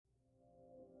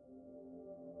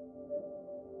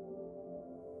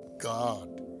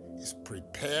God is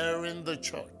preparing the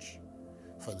church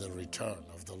for the return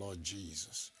of the Lord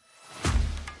Jesus.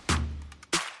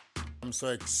 I'm so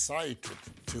excited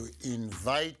to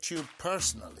invite you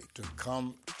personally to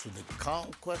come to the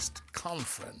Conquest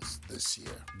Conference this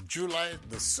year, July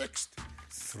the 6th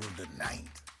through the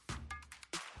 9th.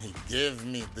 He gave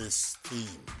me this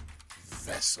theme,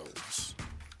 Vessels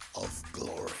of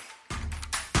Glory.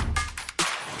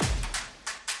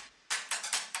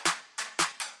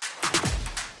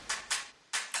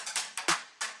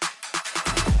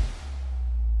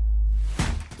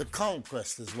 The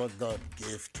conquest is what God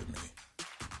gave to me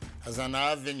as an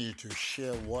avenue to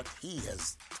share what He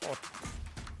has taught me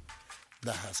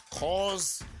that has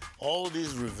caused all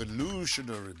these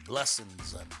revolutionary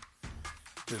blessings and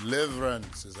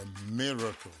deliverances and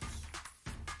miracles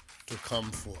to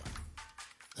come forth,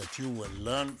 that you will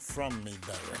learn from me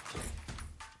directly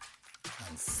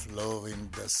and flow in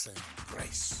the same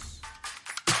grace.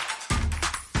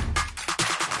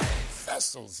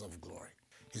 Vessels of glory.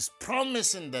 He's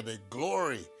promising that a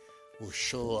glory will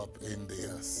show up in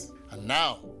the earth. And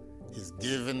now He's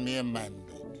given me a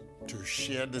mandate to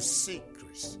share the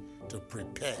secrets to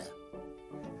prepare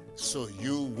so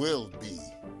you will be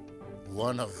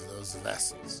one of those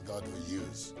vessels God will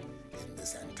use in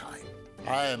this end time.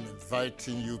 I am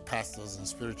inviting you, pastors and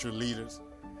spiritual leaders,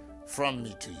 from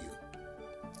me to you.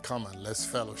 Come and let's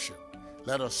fellowship.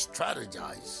 Let us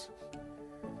strategize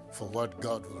for what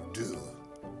God will do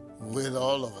with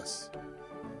all of us.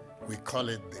 We call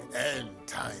it the end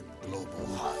time global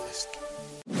harvest.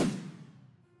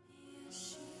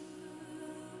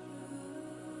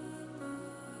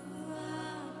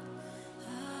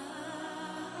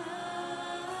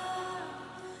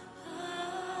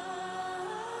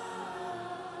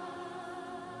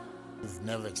 We've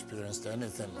never experienced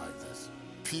anything like this.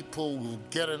 People will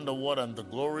get in the water and the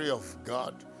glory of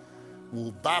God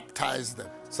will baptize them.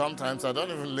 Sometimes I don't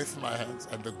even lift my hands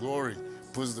and the glory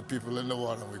puts the people in the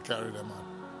water and we carry them out.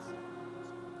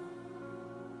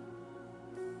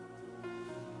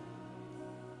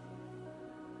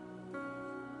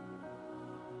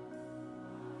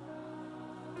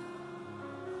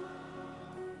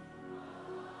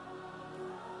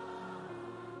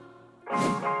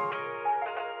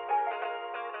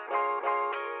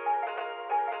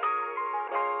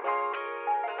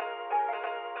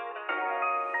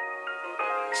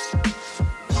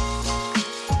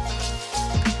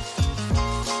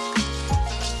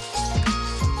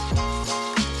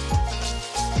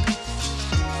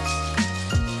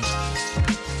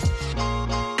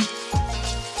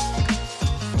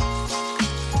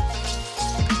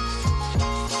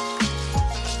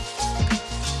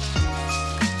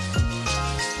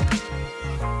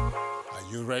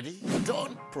 Ready?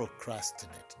 Don't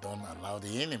procrastinate. Don't allow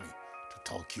the enemy to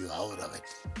talk you out of it.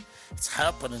 It's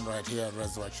happening right here at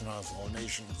Resurrection House of All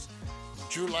Nations,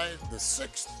 July the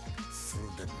 6th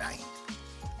through the 9th.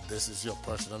 This is your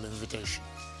personal invitation.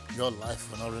 Your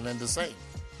life will not remain the same.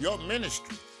 Your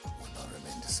ministry will not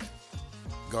remain the same.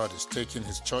 God is taking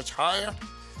His church higher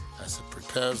as He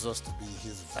prepares us to be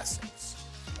His vessels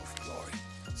of glory.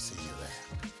 See you there.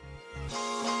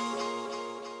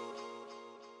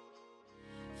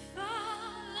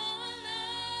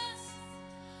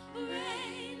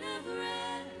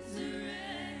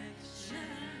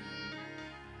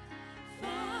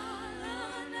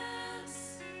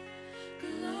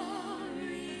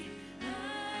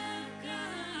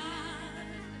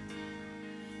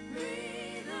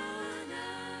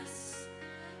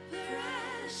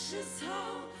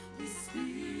 Holy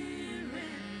Spirit,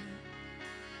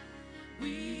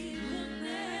 we will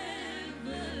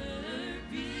never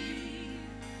be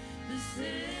the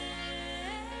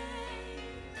same.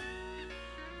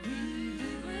 We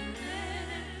will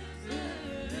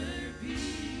never be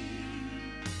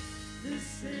the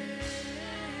same.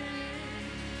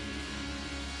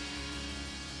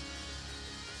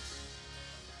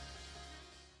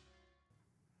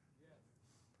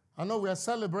 I know we are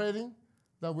celebrating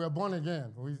that we are born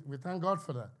again. We thank God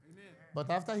for that. Amen. But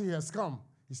after He has come,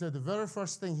 He said the very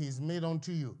first thing He's made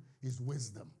unto you is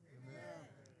wisdom. Amen.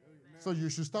 So you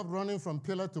should stop running from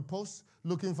pillar to post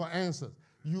looking for answers.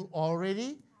 You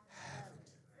already have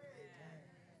it.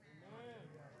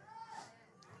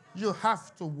 You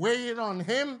have to wait on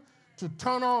Him to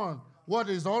turn on what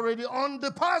is already on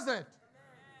deposit.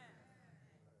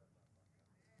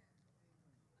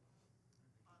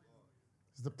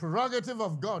 It's the prerogative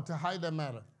of God to hide the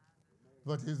matter,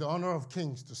 but it's the honor of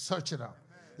kings to search it out.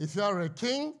 If you are a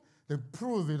king, then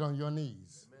prove it on your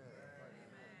knees.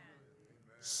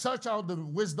 Search out the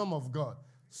wisdom of God.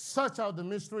 Search out the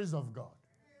mysteries of God.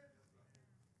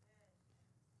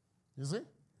 You see?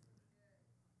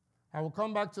 I will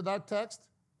come back to that text,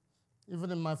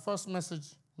 even in my first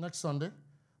message next Sunday.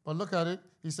 But look at it.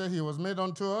 He said he was made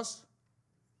unto us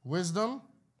wisdom,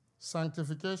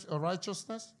 sanctification, or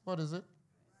righteousness. What is it?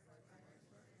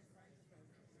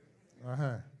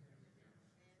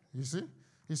 You see?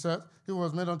 He said he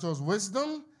was made unto us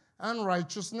wisdom and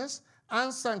righteousness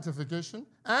and sanctification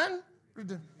and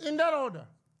redemption. In that order.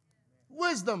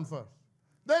 Wisdom first,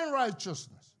 then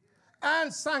righteousness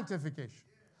and sanctification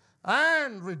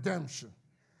and redemption.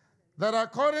 That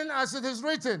according as it is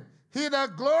written, he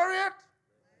that glorieth,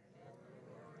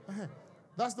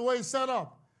 that's the way it's set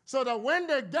up. So that when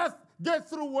they get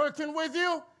through working with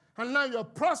you, and now you're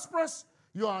prosperous,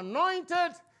 you're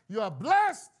anointed, you are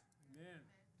blessed,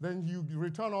 then you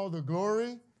return all the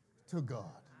glory to God.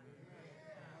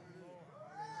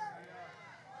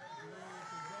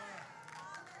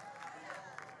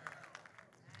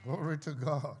 Glory to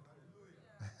God.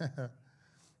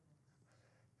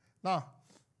 Now,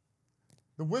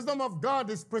 the wisdom of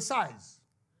God is precise,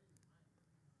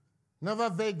 never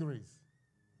vagaries.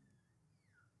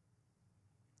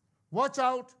 Watch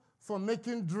out for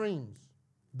making dreams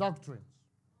doctrines.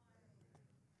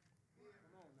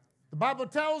 The Bible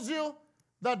tells you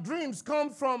that dreams come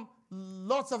from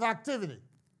lots of activity.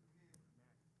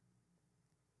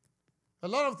 A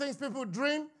lot of things people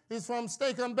dream is from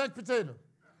steak and baked potato.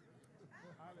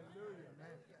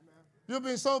 You've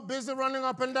been so busy running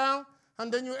up and down, and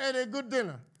then you ate a good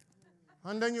dinner.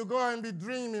 And then you go and be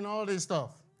dreaming all this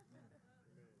stuff.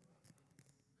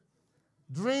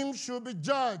 Dreams should be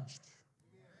judged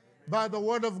by the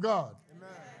Word of God.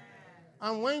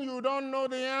 And when you don't know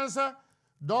the answer,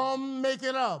 don't make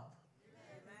it up.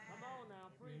 Come on now,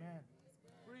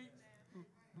 preach.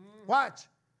 Watch.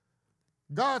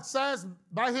 God says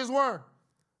by his word,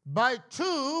 by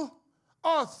 2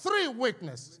 or 3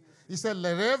 witnesses. He said,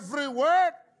 let every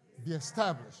word be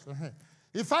established.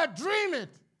 If I dream it,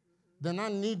 then I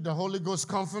need the Holy Ghost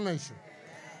confirmation.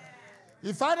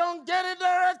 If I don't get it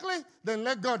directly, then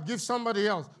let God give somebody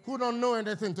else who don't know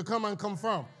anything to come and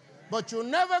confirm. But you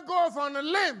never go off on a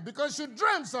limb because you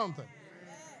dreamed something.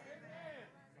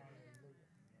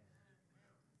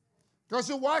 Because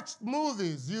you watched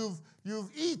movies, you've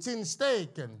eaten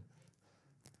steak, and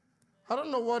I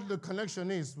don't know what the connection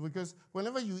is, because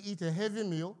whenever you eat a heavy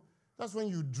meal, that's when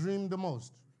you dream the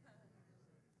most.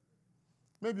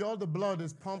 Maybe all the blood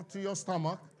is pumped to your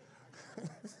stomach,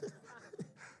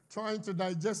 trying to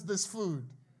digest this food.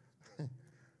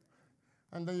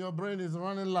 And then your brain is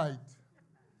running light.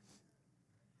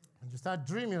 And you start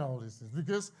dreaming all these things.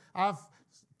 Because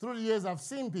through the years, I've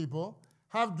seen people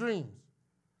have dreams.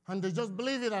 And they just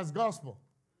believe it as gospel.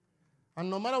 And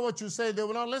no matter what you say, they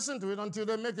will not listen to it until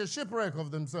they make a shipwreck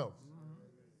of themselves.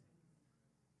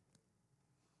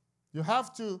 You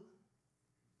have to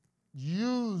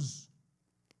use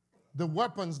the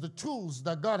weapons, the tools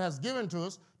that God has given to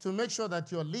us to make sure that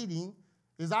your leading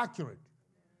is accurate.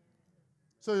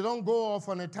 So you don't go off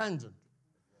on a tangent.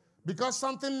 Because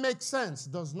something makes sense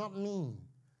does not mean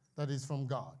that it's from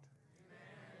God.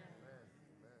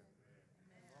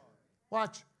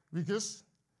 Watch, because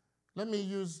let me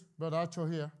use Brother Acho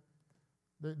here.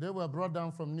 They were brought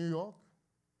down from New York,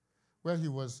 where he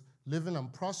was living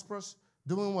and prosperous,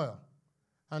 doing well.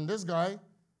 And this guy,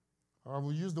 I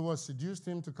will use the word seduced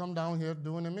him to come down here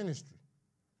doing a ministry.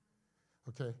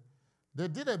 Okay. They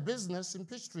did a business in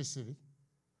Peachtree City.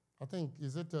 I think,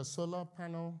 is it a solar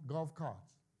panel golf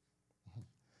carts?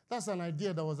 That's an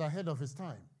idea that was ahead of his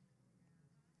time.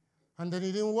 And then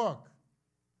it didn't work.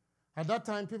 At that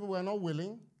time, people were not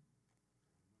willing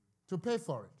to pay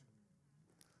for it.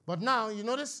 But now, you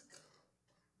notice?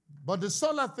 But the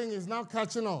solar thing is now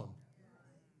catching on.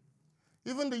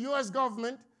 Even the U.S.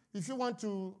 government, if you want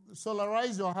to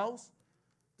solarize your house,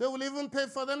 they will even pay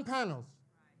for them panels.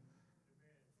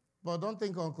 But don't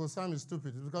think Uncle Sam is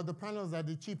stupid, because the panels are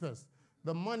the cheapest.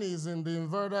 The money is in the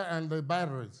inverter and the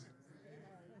batteries.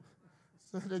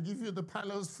 So they give you the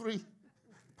panels free.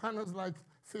 Panels like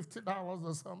 $50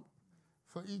 or something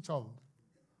for each of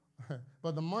them.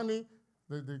 But the money,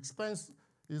 the expense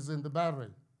is in the battery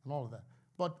and all of that.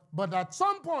 But at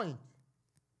some point,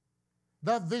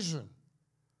 that vision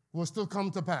will still come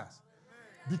to pass.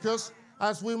 Because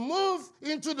as we move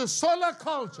into the solar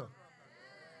culture,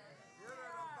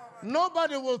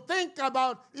 nobody will think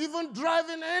about even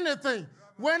driving anything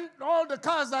when all the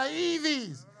cars are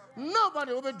EVs.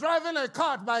 Nobody will be driving a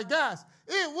car by gas.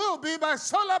 It will be by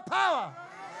solar power.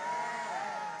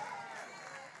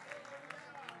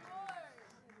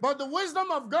 But the wisdom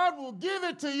of God will give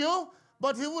it to you,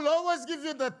 but he will always give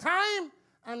you the time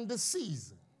and the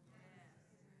season.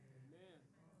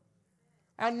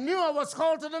 I knew I was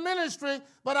called to the ministry,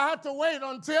 but I had to wait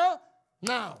until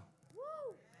now.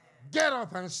 Get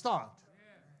up and start.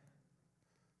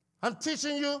 I'm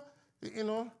teaching you,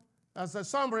 as a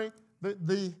summary,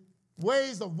 the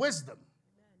ways of wisdom.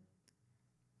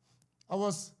 I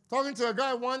was talking to a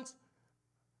guy once.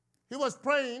 He was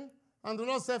praying, and the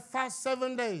Lord said, fast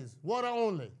 7 days, water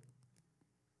only.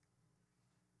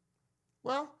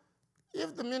 Well,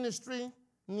 if the ministry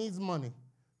needs money,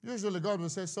 usually God will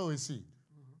say, sow a seed.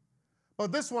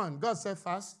 But this one, God said,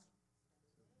 fast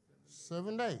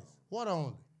 7 days, water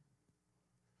only.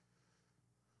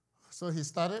 So he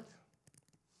started.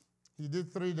 He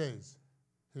did 3 days.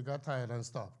 He got tired and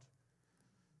stopped.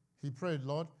 He prayed,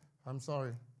 Lord, I'm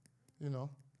sorry,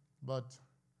 but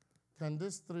can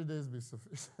this 3 days be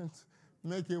sufficient?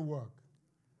 Make it work.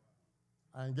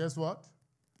 And guess what?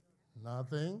 Nothing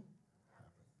happened.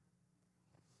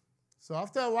 So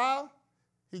after a while,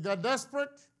 he got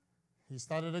desperate. He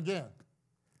started again.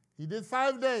 He did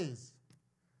 5 days,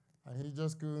 and he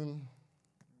just couldn't.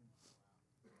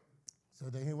 So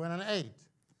then he went on 8.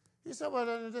 He said, well,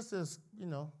 then this is,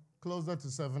 closer to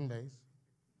 7 days.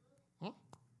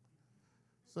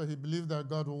 So he believed that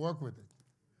God will work with it.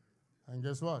 And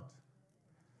guess what?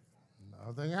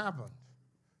 Nothing happened.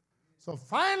 So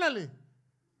finally,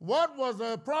 what was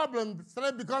a problem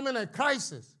started becoming a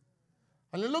crisis.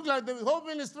 And it looked like the whole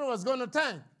ministry was going to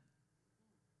tank.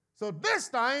 So this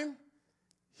time,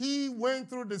 he went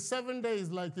through the 7 days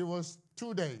like it was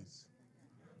 2 days.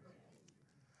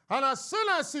 And as soon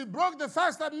as he broke the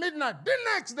fast at midnight, the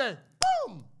next day,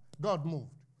 boom, God moved.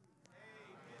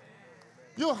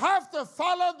 You have to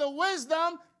follow the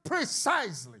wisdom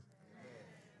precisely.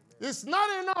 It's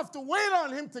not enough to wait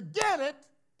on him to get it,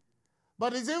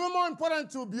 but it's even more important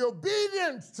to be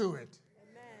obedient to it.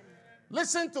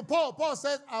 Listen to Paul. Paul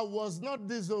said, I was not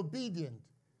disobedient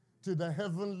to the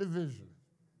heavenly vision.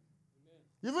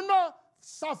 Even though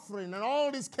suffering and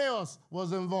all this chaos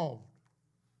was involved.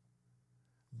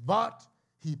 But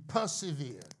he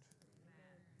persevered.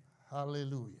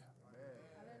 Hallelujah.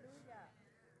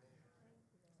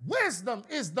 Wisdom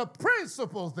is the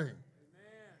principal thing.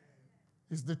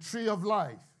 It's the tree of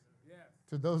life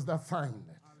to those that find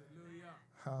it.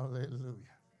 Hallelujah.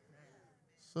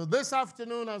 So this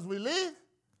afternoon as we leave,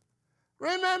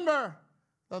 remember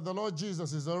that the Lord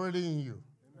Jesus is already in you.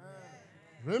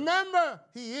 Remember,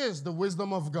 he is the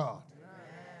wisdom of God.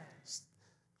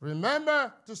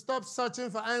 Remember to stop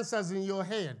searching for answers in your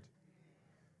head.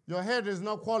 Your head is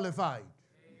not qualified.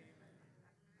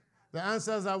 The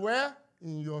answers are where?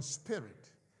 In your spirit.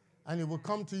 And it will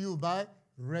come to you by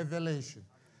revelation.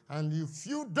 And if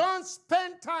you don't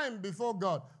spend time before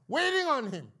God, waiting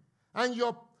on him, and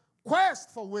your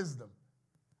quest for wisdom,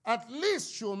 at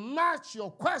least you'll match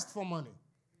your quest for money.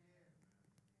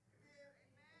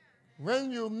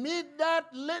 When you meet that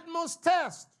litmus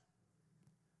test,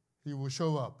 he will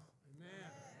show up.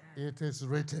 Amen. It is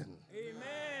written. Amen.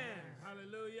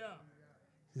 Hallelujah.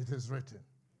 It is written.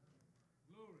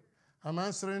 Glory. I'm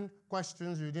answering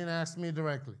questions you didn't ask me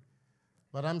directly,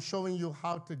 but I'm showing you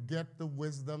how to get the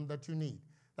wisdom that you need.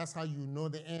 That's how you know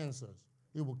the answers.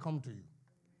 It will come to you.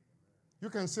 You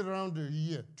can sit around a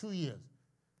year, 2 years,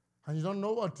 and you don't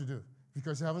know what to do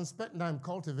because you haven't spent time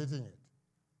cultivating it.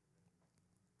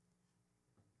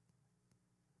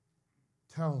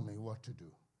 Tell me what to do.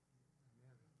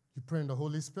 You pray in the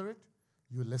Holy Spirit,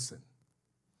 you listen.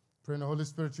 Pray in the Holy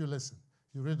Spirit, you listen.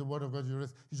 You read the Word of God, you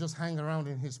just hang around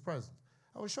in his presence.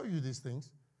 I will show you these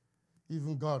things.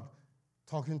 Even God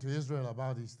talking to Israel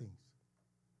about these things.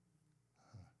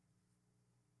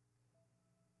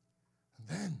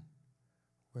 And then,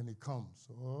 when he comes,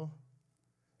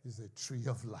 he's a tree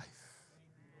of life.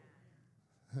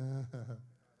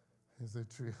 He's a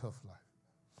tree of life.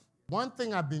 One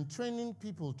thing I've been training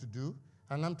people to do,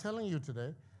 and I'm telling you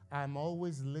today, I'm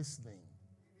always listening.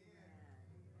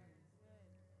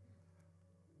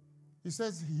 He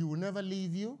says he will never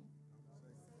leave you.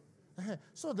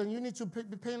 So then you need to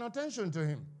be paying attention to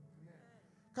him.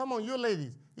 Come on, you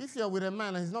ladies. If you're with a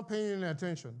man and he's not paying you any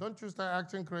attention, don't you start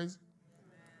acting crazy?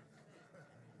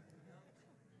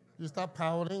 You start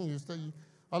pouting.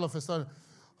 All of a sudden,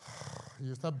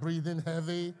 you start breathing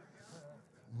heavy.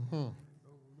 Mm-hmm.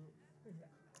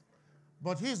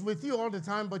 But he's with you all the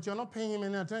time, but you're not paying him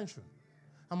any attention.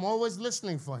 I'm always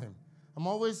listening for him. I'm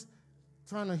always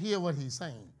trying to hear what he's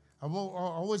saying. I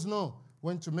always know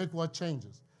when to make what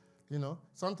changes.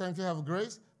 Sometimes you have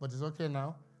grace, but it's okay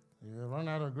now. You run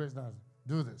out of grace now.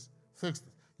 Do this. Fix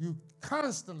this. You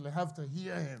constantly have to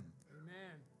hear him.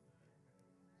 Amen.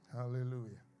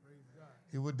 Hallelujah.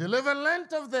 He will deliver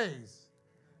length of days,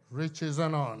 riches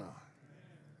and honor.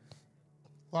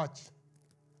 Watch.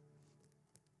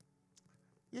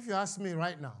 If you ask me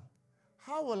right now,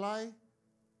 how will I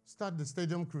start the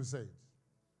Stadium Crusades?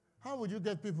 How would you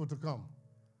get people to come?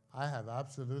 I have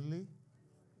absolutely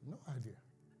no idea.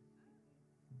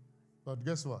 But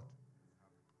guess what?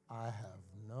 I have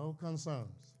no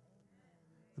concerns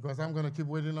because I'm going to keep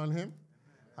waiting on him.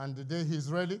 And the day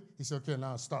he's ready, he said, okay,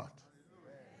 now start.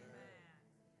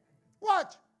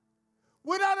 Watch.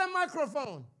 Without a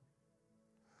microphone,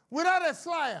 without a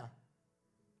flyer,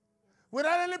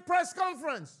 without any press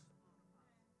conference.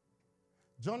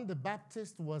 John the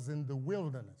Baptist was in the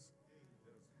wilderness.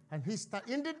 And he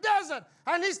started in the desert.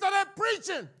 And he started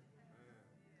preaching.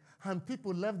 And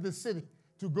people left the city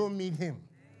to go meet him.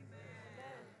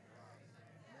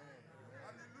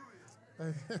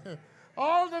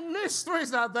 All the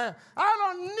mysteries out there. I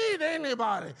don't need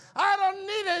anybody. I don't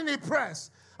need any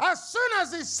press. As soon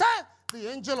as he said, the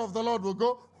angel of the Lord will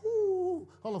go, ooh,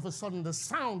 all of a sudden the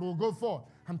sound will go forth.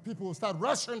 And people will start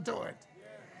rushing to it.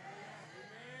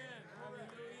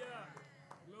 Hallelujah.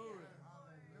 Glory.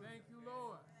 Thank you,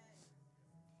 Lord.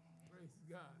 Praise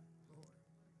God. Lord.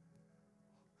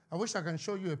 I wish I can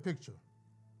show you a picture.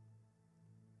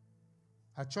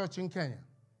 A church in Kenya.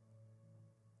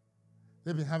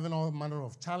 They've been having all manner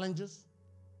of challenges.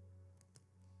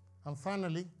 And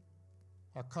finally,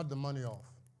 I cut the money off.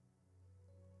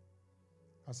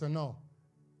 I said, no,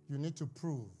 you need to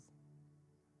prove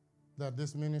that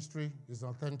this ministry is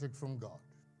authentic from God.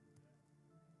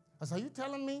 I said, are you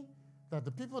telling me that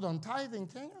the people don't tithe in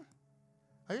Kenya?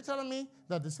 Are you telling me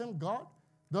that the same God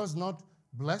does not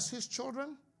bless his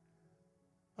children?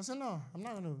 I said, no, I'm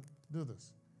not going to do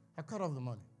this. I cut off the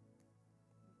money.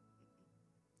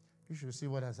 You should see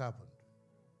what has happened.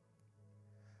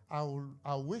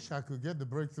 I wish I could get the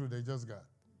breakthrough they just got.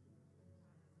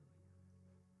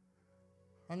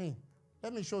 I mean,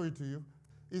 let me show it to you.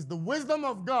 It's the wisdom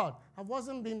of God. I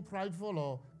wasn't being prideful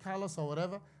or callous or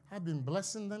whatever. I've been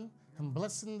blessing them and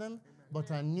blessing them,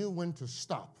 but I knew when to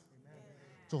stop.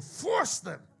 To force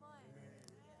them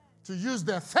to use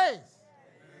their faith.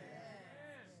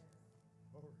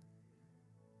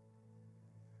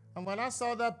 And when I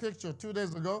saw that picture 2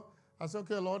 days ago, I said,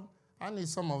 okay, Lord, I need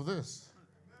some of this.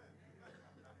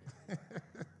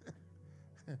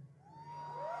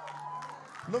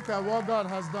 Look at what God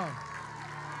has done.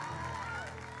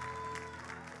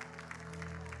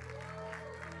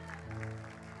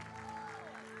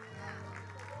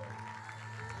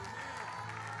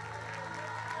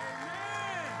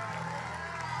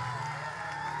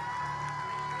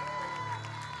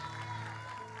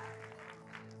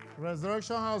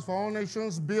 Resurrection House for All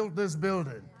Nations built this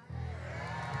building.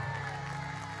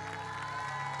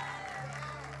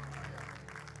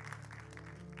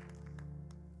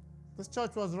 This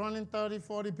church was running 30,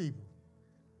 40 people.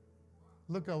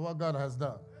 Look at what God has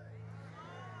done.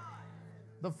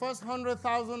 The first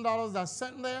 $100,000 that's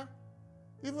sent there,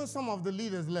 even some of the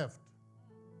leaders left.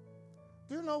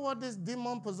 Do you know what these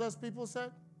demon-possessed people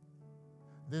said?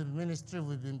 This ministry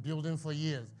we've been building for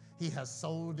years. He has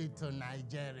sold it to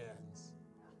Nigerians.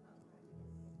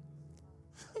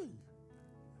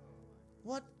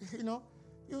 What,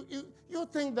 you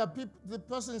think that the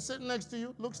person sitting next to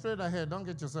you, look straight ahead, don't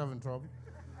get yourself in trouble.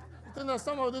 You think that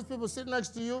some of these people sitting next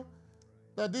to you,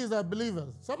 that these are believers.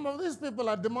 Some of these people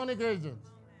are demonic agents.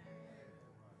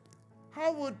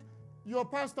 How would your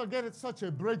pastor get such a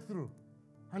breakthrough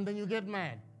and then you get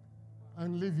mad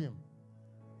and leave him?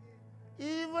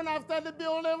 Even after the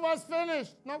building was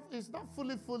finished. No, it's not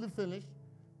fully finished.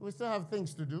 We still have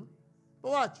things to do.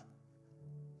 But watch.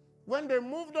 When they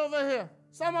moved over here,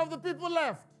 some of the people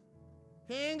left.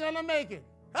 He ain't gonna make it.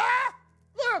 Ah!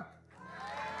 Look!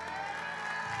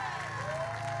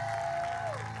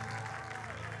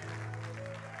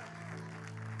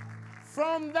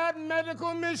 From that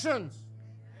medical missions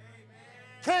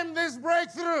came this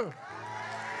breakthrough.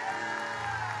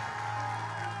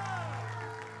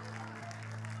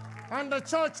 And the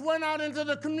church went out into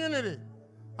the community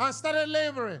and started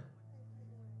laboring.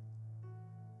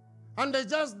 And they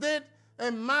just did a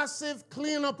massive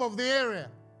cleanup of the area.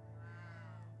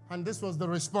 And this was the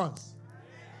response.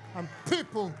 And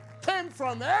people came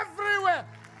from everywhere.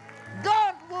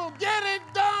 God will get it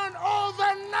done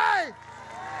overnight.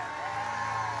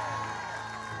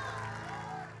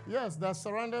 Yes, they're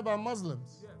surrounded by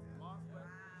Muslims.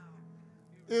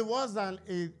 It was an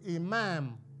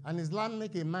imam, an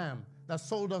Islamic imam, that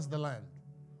sold us the land.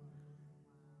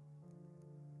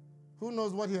 Who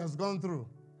knows what he has gone through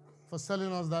for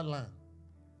selling us that land?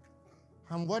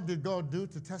 And what did God do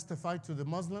to testify to the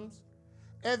Muslims?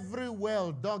 Every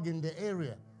well dug in the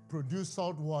area produced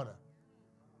salt water.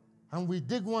 And we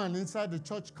dig one inside the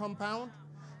church compound,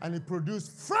 and it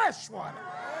produced fresh water.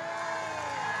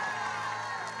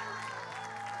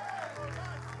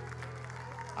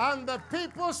 And the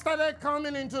people started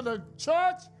coming into the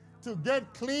church to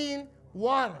get clean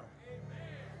water.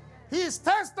 He's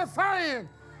testifying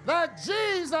that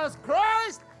Jesus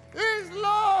Christ is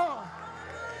Lord.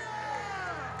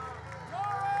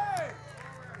 Glory.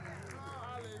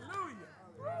 Hallelujah.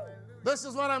 This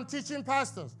is what I'm teaching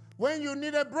pastors. When you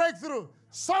need a breakthrough,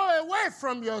 sow away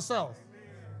from yourself.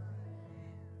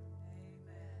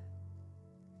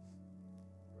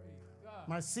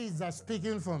 My seeds are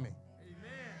speaking for me.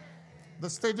 The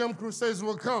Stadium Crusades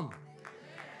will come.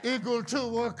 Eagle 2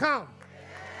 will come.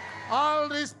 All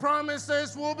these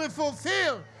promises will be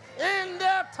fulfilled in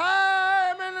their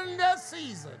time and in their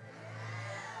season.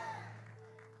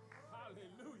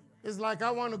 Hallelujah. It's like I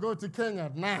want to go to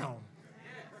Kenya now.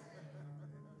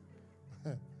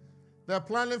 They're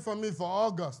planning for me for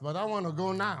August, but I want to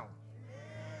go now.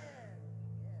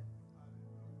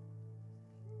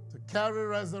 To carry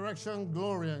resurrection,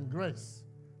 glory, and grace.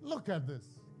 Look at this.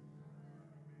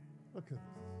 Look at this.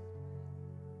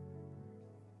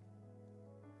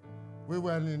 We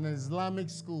were in an Islamic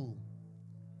school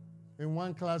in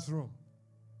one classroom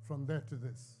from there to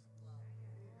this.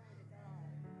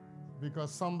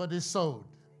 Because somebody sowed.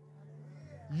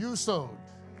 You sowed.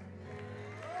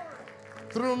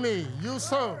 Through me, you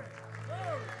sowed.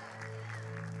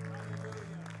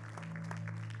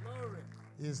 Glory.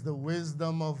 Is the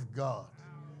wisdom of God.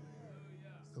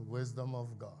 It's the wisdom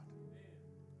of God.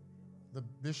 The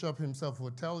bishop himself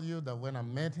will tell you that when I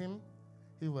met him,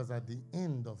 he was at the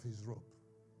end of his rope.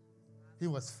 He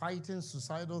was fighting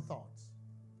suicidal thoughts.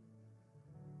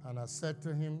 And I said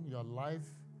to him, your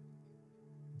life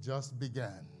just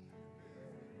began.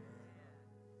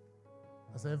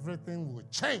 I said, everything will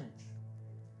change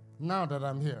now that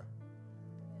I'm here.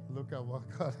 Look at what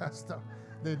God has done.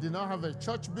 They did not have a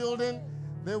church building.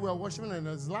 They were worshiping in an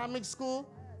Islamic school.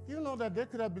 You know that they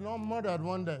could have been all murdered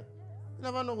one day. You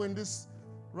never know when these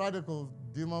radical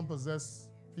demon-possessed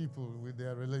people with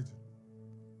their religion.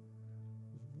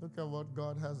 Look at what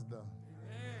God has done.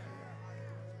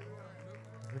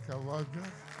 Look at what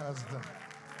God has done.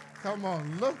 Come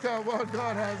on, look at what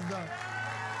God has done.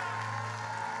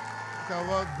 Look at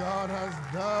what God has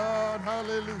done.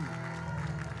 Hallelujah.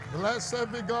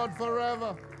 Blessed be God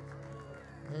forever.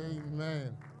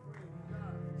 Amen.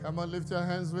 Come on, lift your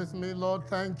hands with me. Lord,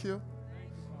 thank you.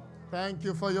 Thank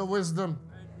you for your wisdom.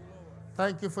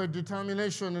 Thank you for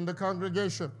determination in the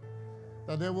congregation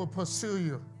that they will pursue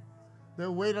you. They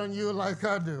wait on you like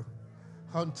I do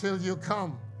until you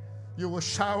come. You will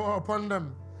shower upon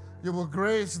them. You will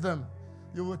grace them.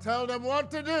 You will tell them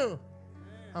what to do.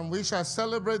 And we shall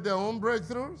celebrate their own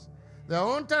breakthroughs, their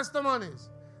own testimonies,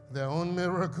 their own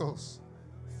miracles.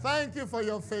 Thank you for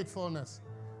your faithfulness.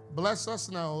 Bless us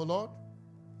now, O Lord.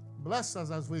 Bless us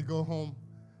as we go home.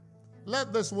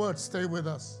 Let this word stay with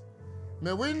us.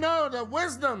 May we know that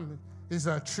wisdom is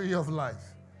a tree of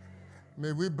life.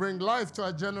 May we bring life to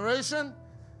our generation.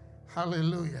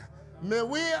 Hallelujah. May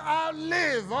we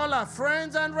outlive all our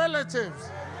friends and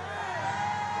relatives.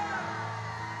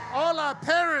 All our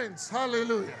parents.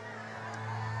 Hallelujah.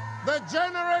 The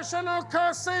generational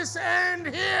curses end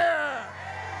here.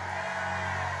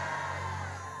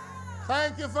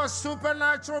 Thank you for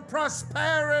supernatural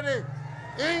prosperity.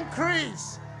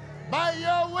 Increase by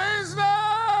your wisdom.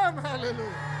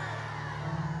 Hallelujah.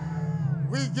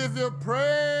 We give you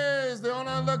praise, the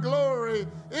honor, and the glory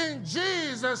in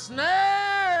Jesus'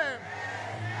 name.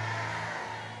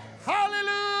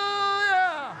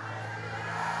 Hallelujah.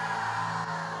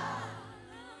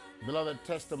 Beloved,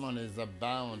 testimonies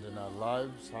abound in our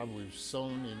lives, how we've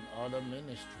sown in other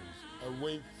ministries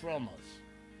away from us,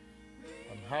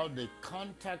 and how they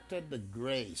contacted the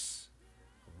grace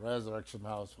of Resurrection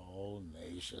House for All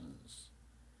Nations.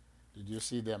 Did you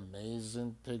see the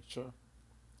amazing picture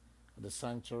of the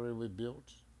sanctuary we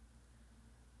built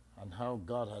and how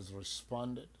God has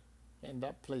responded? And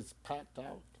that place packed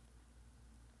out.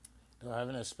 They were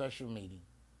having a special meeting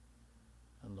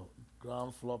and the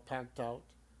ground floor packed out.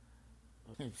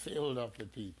 Filled up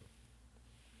with people.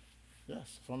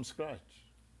 Yes, from scratch.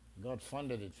 God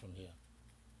funded it from here.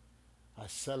 I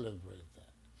celebrate that.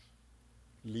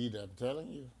 Leader, I'm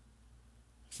telling you,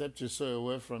 except you sow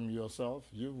away from yourself,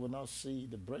 you will not see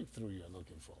the breakthrough you're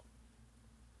looking for.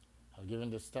 I've given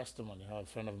this testimony how a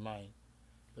friend of mine,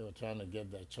 they were trying to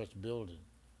get their church building,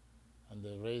 and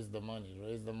they raised the money,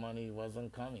 it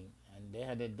wasn't coming, and they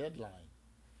had a deadline,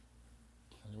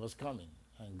 and it was coming.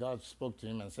 And God spoke to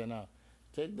him and said, now,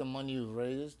 take the money you've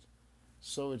raised,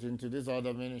 sow it into this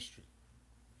other ministry.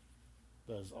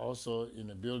 That's also in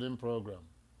a building program.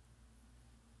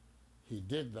 He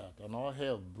did that, and all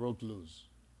hell broke loose.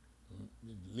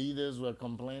 Leaders were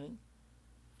complaining,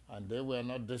 and they were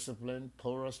not disciplined,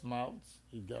 porous mouths.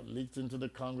 It got leaked into the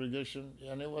congregation,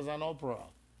 and it was an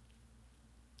uproar.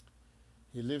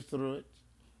 He lived through it.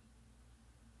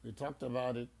 We talked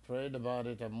about it, prayed about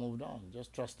it, and moved on.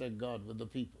 Just trusted God with the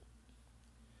people.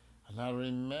 And I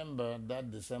remember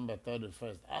that December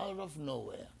 31st, out of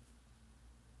nowhere,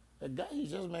 a guy he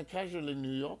just met casually in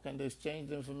New York, and they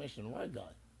exchanged information. White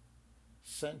guy.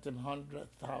 Sent him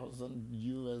 100,000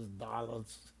 US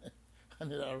dollars,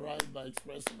 and it arrived by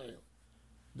express mail,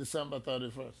 December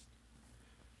 31st.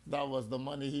 That was the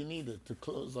money he needed to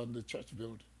close on the church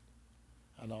building.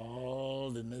 And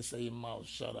all the naysaying mouths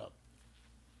shut up.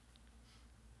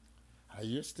 Are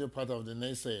you still part of the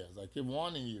naysayers? I keep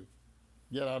warning you,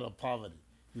 get out of poverty.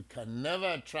 You can never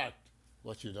attract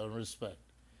what you don't respect.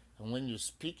 And when you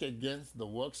speak against the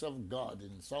works of God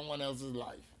in someone else's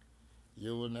life,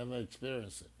 you will never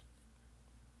experience it.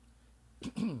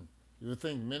 You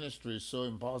think ministry is so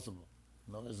impossible.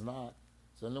 No, it's not.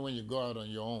 It's only when you go out on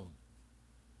your own.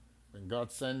 When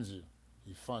God sends you,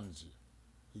 He funds you.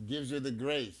 He gives you the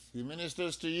grace. He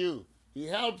ministers to you. He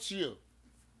helps you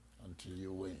until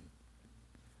you win.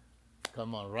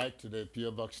 Come on, write today,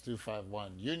 P.O. Box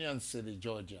 251, Union City,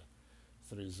 Georgia,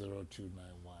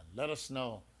 30291. Let us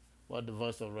know what the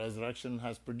voice of resurrection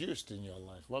has produced in your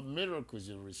life, what miracles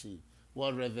you received,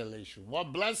 what revelation,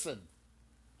 what blessing.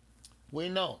 We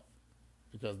know,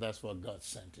 because that's what God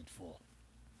sent it for.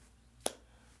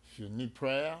 If you need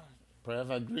prayer of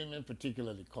agreement,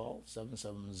 particularly call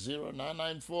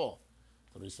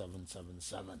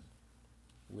 770-994-3777.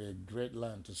 We're a great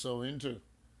land to sow into.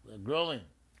 We're growing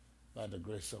by the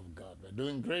grace of God. We're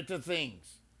doing greater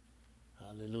things.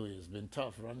 Hallelujah. It's been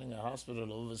tough running a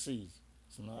hospital overseas.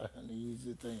 It's not an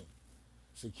easy thing.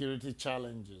 Security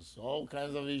challenges, all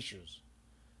kinds of issues.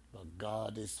 But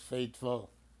God is faithful.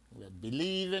 We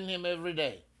believe in Him every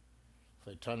day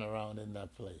for a turnaround in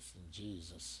that place. In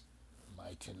Jesus'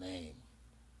 mighty name.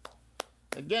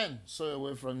 Again, sow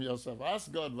away from yourself.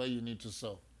 Ask God where you need to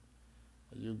sow.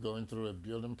 Are you going through a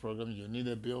building program? You need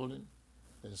a building?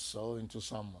 Then sow into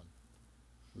someone.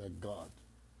 Let God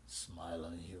smile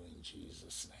on you in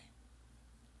Jesus' name.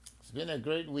 It's been a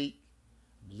great week.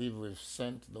 I believe we've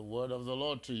sent the word of the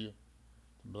Lord to you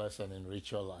to bless and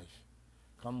enrich your life.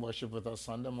 Come worship with us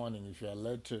Sunday morning if you are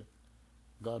led to.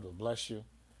 God will bless you.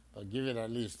 But give it at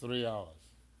least 3 hours.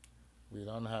 We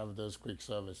don't have those quick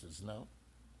services, no.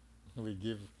 We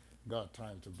give God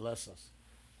time to bless us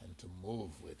and to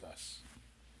move with us.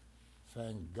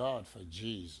 Thank God for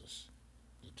Jesus,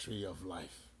 the tree of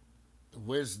life, the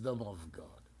wisdom of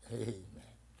God.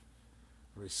 Amen.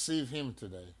 Receive Him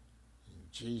today in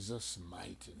Jesus'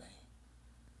 mighty name.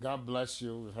 God bless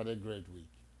you. We've had a great week.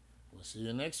 We'll see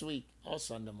you next week or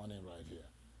Sunday morning right here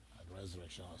at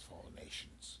Resurrection House for All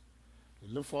Nations. We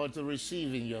look forward to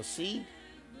receiving your seed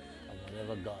and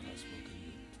whatever God has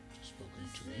spoken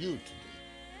to you today.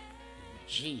 In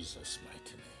Jesus'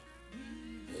 mighty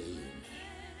name. Amen.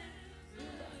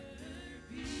 Bye-bye.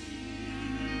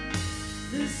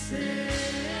 The